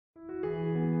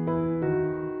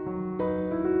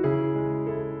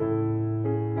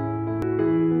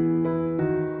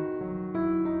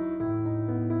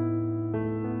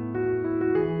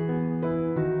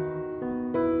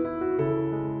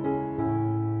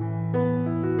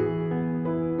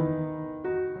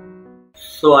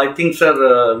So I think,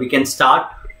 sir, we can start.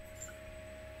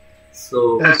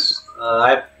 So Yes.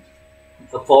 I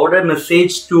forwarded a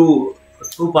message to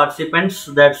two participants,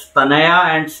 that's Tanaya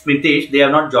and Smritish. They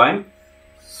have not joined.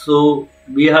 So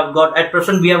we have got, at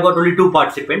present we have got only two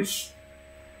participants.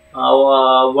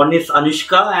 One is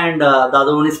Anushka and the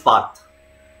other one is Parth.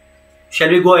 Shall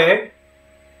we go ahead?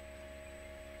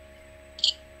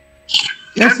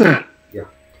 Yes, sir. Yeah.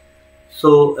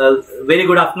 So very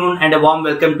good afternoon and a warm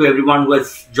welcome to everyone who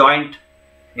has joined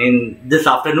in this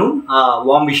afternoon.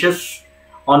 Warm wishes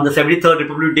on the 73rd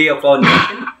Republic Day of our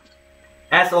nation.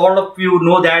 As all of you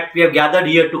know that we have gathered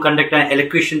here to conduct an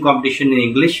elocution competition in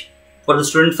English for the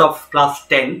students of class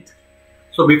 10th.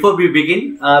 So before we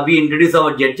begin, we introduce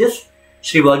our judges,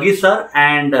 Shri Varghese sir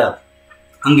and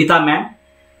Angita ma'am.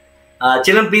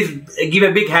 Children, please give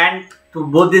a big hand to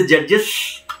both these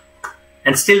judges.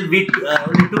 And still we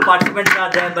only two participants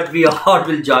are there, but we all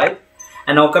will join.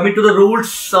 And now coming to the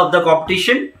rules of the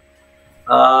competition.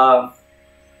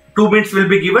 2 minutes will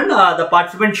be given. The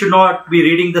participant should not be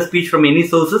reading the speech from any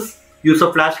sources. Use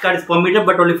of flashcard is permitted,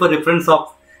 but only for reference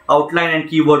of outline and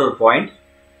keyword or point.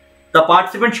 The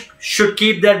participants should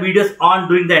keep their videos on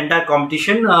during the entire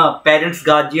competition. Parents,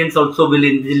 guardians also will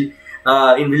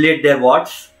invalidate their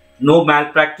votes. No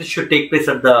malpractice should take place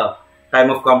at the time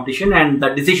of competition, and the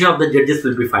decision of the judges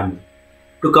will be final.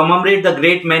 To commemorate the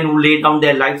great men who laid down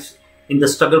their lives in the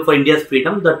struggle for India's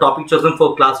freedom, the topic chosen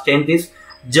for class 10th is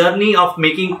Journey of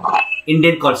Making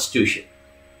Indian Constitution.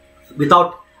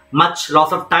 Without much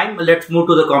loss of time, let's move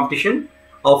to the competition.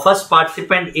 Our first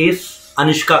participant is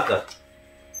Anushka Kar.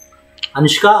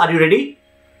 Anushka, are you ready?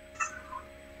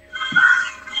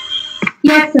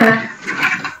 Yes, sir.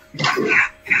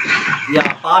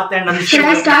 Yeah, Parth and Anushka, Shall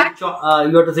I start?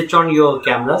 You have to switch on your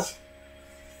cameras.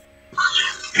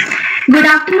 Good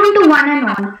afternoon to one and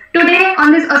all. Today,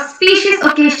 on this auspicious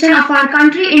occasion of our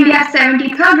country India's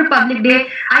 73rd Republic Day,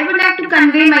 I would like to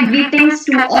convey my greetings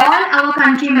to all our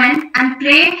countrymen and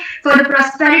pray for the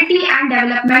prosperity and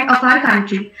development of our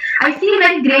country. I feel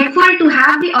very grateful to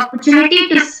have the opportunity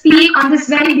to speak on this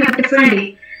very beautiful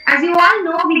day. As you all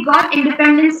know, we got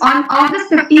independence on August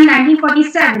 15,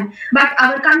 1947, but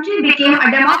our country became a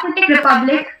democratic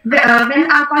republic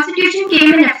when our constitution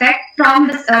came in effect from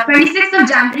the 26th of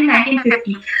January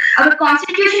 1950. Our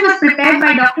constitution was prepared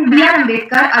by Dr. B.R.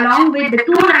 Ambedkar along with the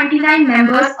 299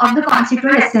 members of the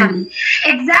Constituent Assembly.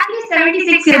 Exactly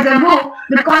 76 years ago,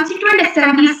 the Constituent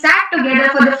Assembly sat together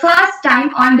for the first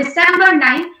time on December 9,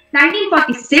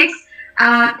 1946,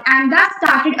 and thus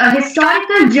started a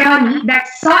historical journey that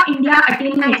saw India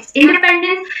attaining its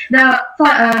independence,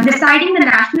 deciding the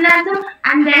national anthem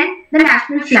and then the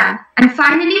national flag, and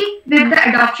finally with the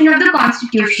adoption of the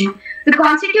Constitution. The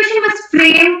Constitution was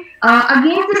framed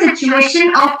against the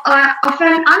situation of a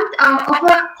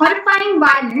horrifying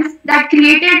violence that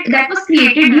was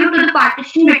created due to the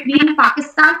partition between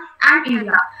Pakistan and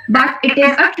India. But it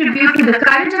is a tribute to the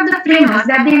courage of the framers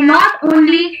that they not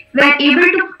only were able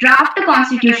to draft a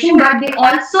constitution, but they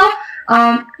also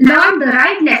learned the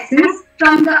right lessons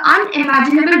from the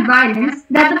unimaginable violence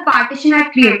that the partition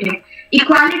had created.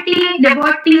 Equality,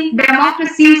 liberty,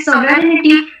 democracy,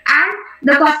 sovereignty, and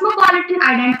the cosmopolitan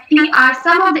identity are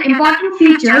some of the important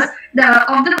features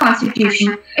of the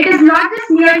Constitution. It is not just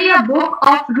merely a book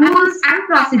of rules and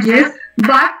procedures,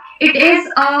 but it is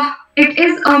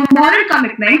a moral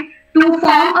commitment to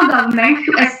form a government,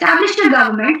 to establish a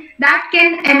government that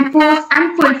can enforce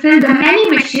and fulfill the many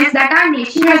wishes that our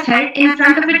nation has held in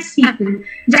front of its people.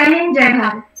 Jai Hind, Jai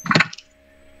Bharat.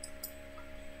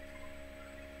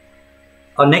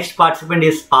 Our next participant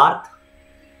is Parth.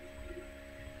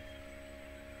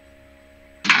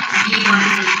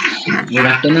 Good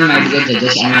afternoon, my dear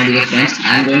judges and my dear friends.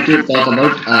 I am going to talk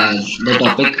about the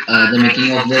topic, the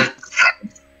making of the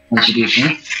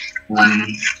Constitution.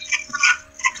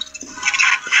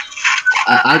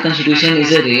 Our Constitution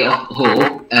is a ray of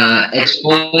hope. It's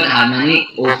for harmony,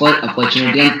 for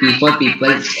opportunity, and P for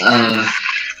people's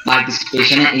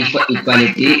participation, and E for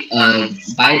equality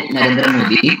by Narendra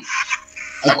Modi.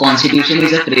 A constitution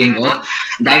is a framework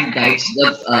that guides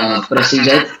the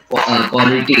procedure,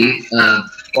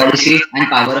 policy and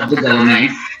power of the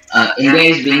government. India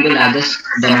is being the largest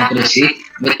democracy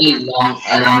with the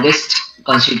longest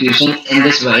constitution in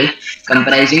this world,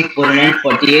 comprising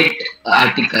 448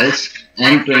 articles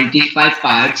and 25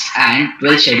 parts and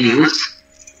 12 schedules.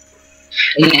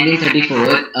 In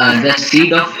 1934, the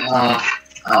seed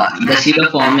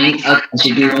of forming a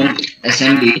Constituent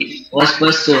Assembly was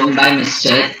first sown by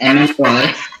Mr. M.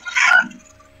 Roy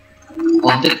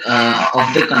of the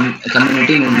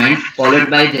community movement. Followed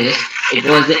by this, it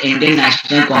was the Indian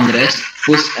National Congress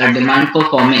whose demand for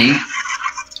forming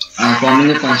forming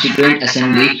a Constituent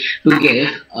Assembly to give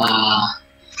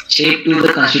shape to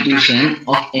the Constitution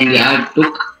of India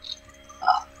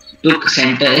took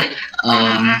center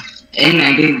in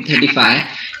 1935.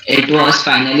 It was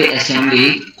finally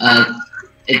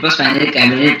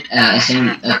cabinet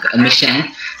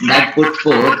mission that put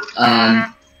forth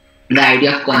the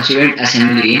idea of Constituent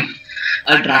Assembly.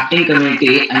 A drafting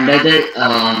committee under the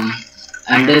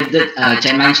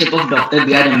chairmanship of Dr.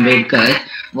 B.R. Ambedkar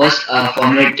was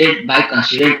formulated by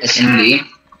Constituent Assembly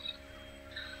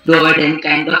to avoid any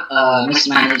kind of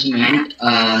mismanagement.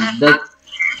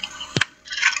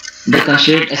 The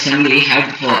Constituent Assembly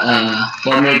had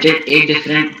formulated 8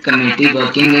 different committees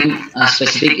working in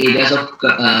specific areas of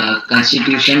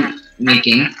constitution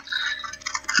making.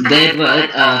 There were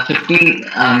 15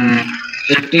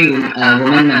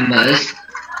 women members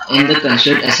in the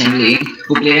Constituent Assembly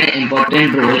who played an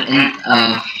important role in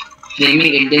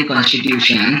framing Indian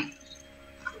Constitution.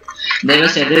 There were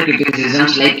several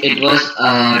criticisms, like it was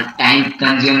time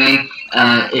consuming,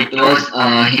 it was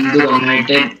a Hindu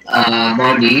dominated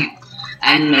body,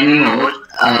 and many more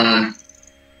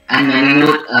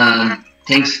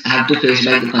things have to face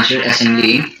by the Constituent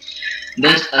Assembly.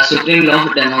 Thus, a supreme law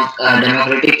of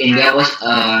democratic India was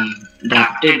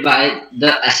drafted by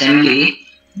the Assembly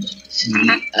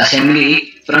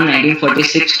from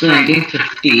 1946 to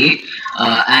 1950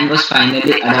 and was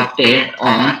finally adopted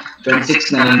on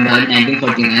 26 November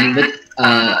 1949 with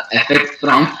effect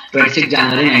from 26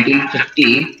 January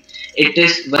 1950. It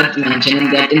is worth mentioning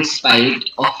that in spite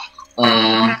of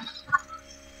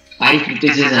high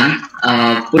criticism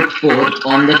put forth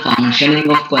on the functioning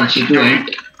of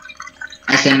Constituent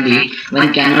Assembly,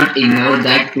 one cannot ignore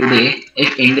that today,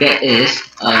 if India is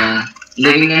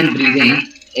living and breathing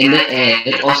in the air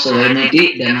of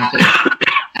sovereignty, democracy,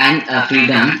 and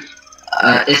freedom,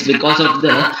 is because of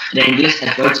the relentless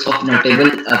efforts of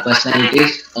notable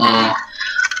personalities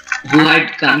who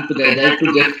had come together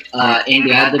to give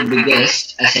India the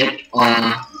biggest asset,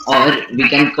 or we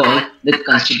can call the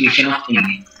Constitution of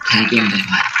India. Thank you,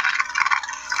 Mr.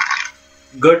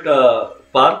 Good,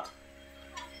 Parth.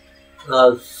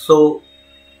 So,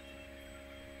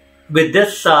 with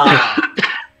this,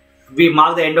 we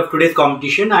mark the end of today's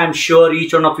competition. I am sure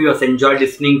each one of you has enjoyed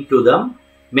listening to them.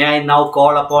 May I now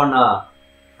call upon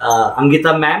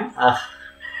Angita ma'am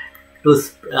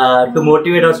to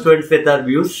motivate our students with her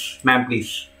views. Ma'am,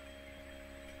 please.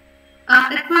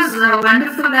 It was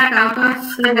wonderful that out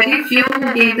of the very few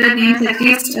who gave their names, at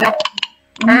least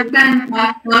more than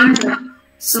half earned.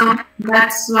 So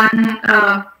that's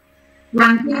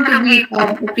one thing to be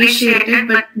appreciated,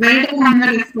 but well done on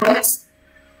your efforts.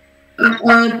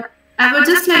 I would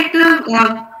just like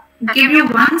to give you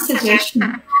one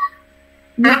suggestion.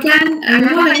 You can,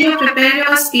 when you prepare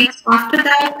your speech, after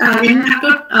that, when you have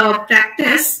to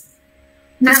practice,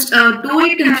 just do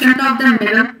it in front of the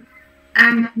mirror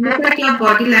and look at your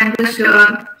body language,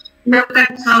 look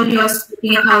at how you're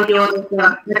speaking, how you're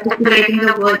articulating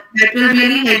the word. That will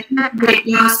really help you make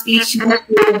your speech more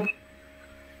clear.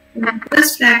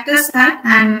 Just practice that,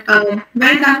 and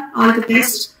well done, all the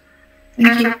best.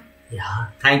 Thank you. Yeah,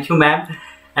 thank you, ma'am.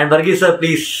 And Varghese sir,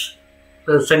 please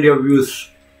send your views.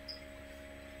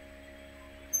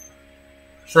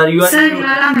 Sir, you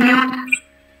are on mute.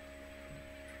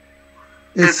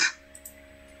 Yes.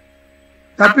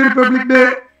 Happy Republic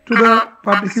Day to the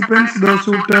participants, those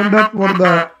who turned up for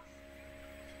the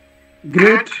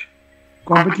great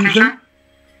competition.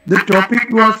 The topic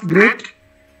was great.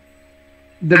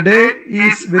 The day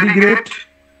is very great.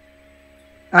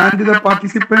 And the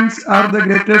participants are the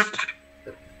greatest.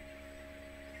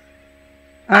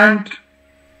 And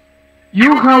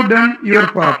you have done your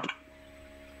part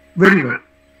very well.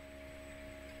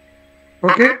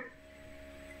 Okay?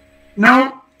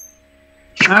 Now,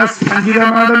 as Angita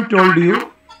madam told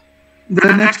you,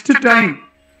 the next time,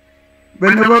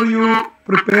 whenever you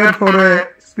prepare for a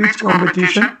speech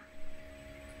competition,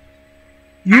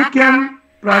 you can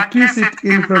practice it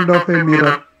in front of a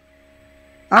mirror.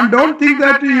 And don't think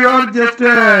that you are just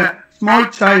a small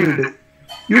child.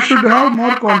 You should have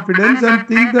more confidence and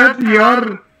think that you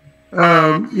are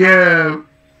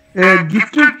a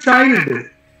gifted child.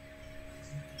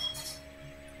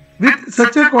 With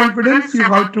such a confidence, you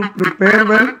have to prepare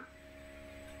well,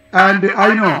 and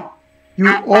I know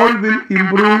you all will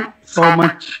improve so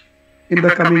much in the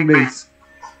coming days.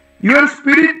 Your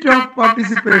spirit of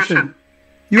participation,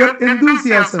 your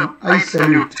enthusiasm, I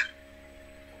salute.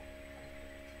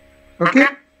 Okay?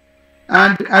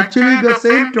 And actually the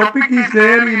same topic is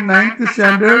there in 9th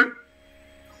standard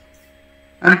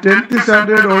and 10th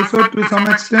standard also to some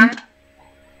extent.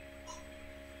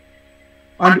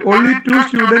 And only 2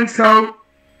 students have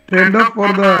turned up for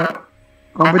the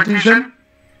competition.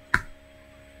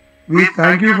 We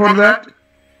thank you for that.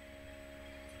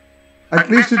 At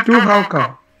least 2 have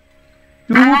come.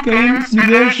 2 came,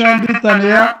 Nidesh and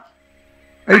Tanaya.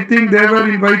 I think they were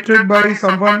invited by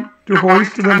someone to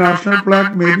hoist the national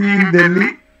flag, maybe in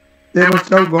Delhi. They must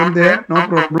have gone there, no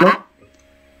problem.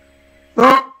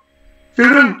 So,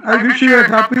 children, I wish you a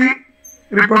happy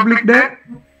Republic Day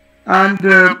and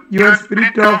your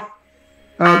spirit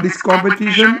of this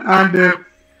competition and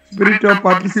spirit of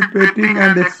participating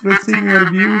and expressing your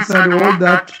views and all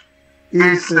that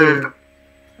is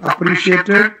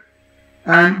appreciated,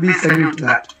 and we salute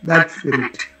that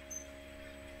spirit.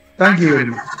 Thank you very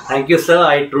much. Thank you,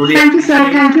 sir. Thank you,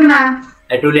 sir. Thank you, ma'am.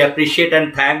 I truly appreciate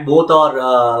and thank both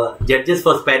our judges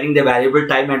for sparing their valuable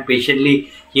time and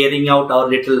patiently hearing out our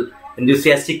little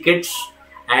enthusiastic kids.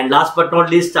 And last but not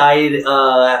least,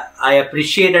 I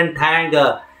appreciate and thank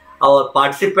our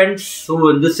participants who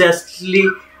enthusiastically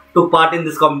took part in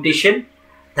this competition.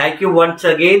 Thank you once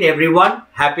again, everyone.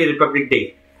 Happy Republic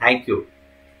Day. Thank you.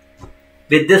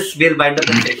 With this, we'll wind up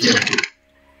the session.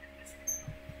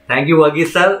 Thank you,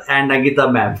 Varghese sir and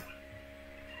Angita ma'am.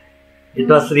 It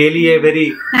was really a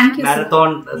very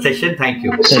marathon session. Thank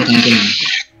you. Sir, thank you.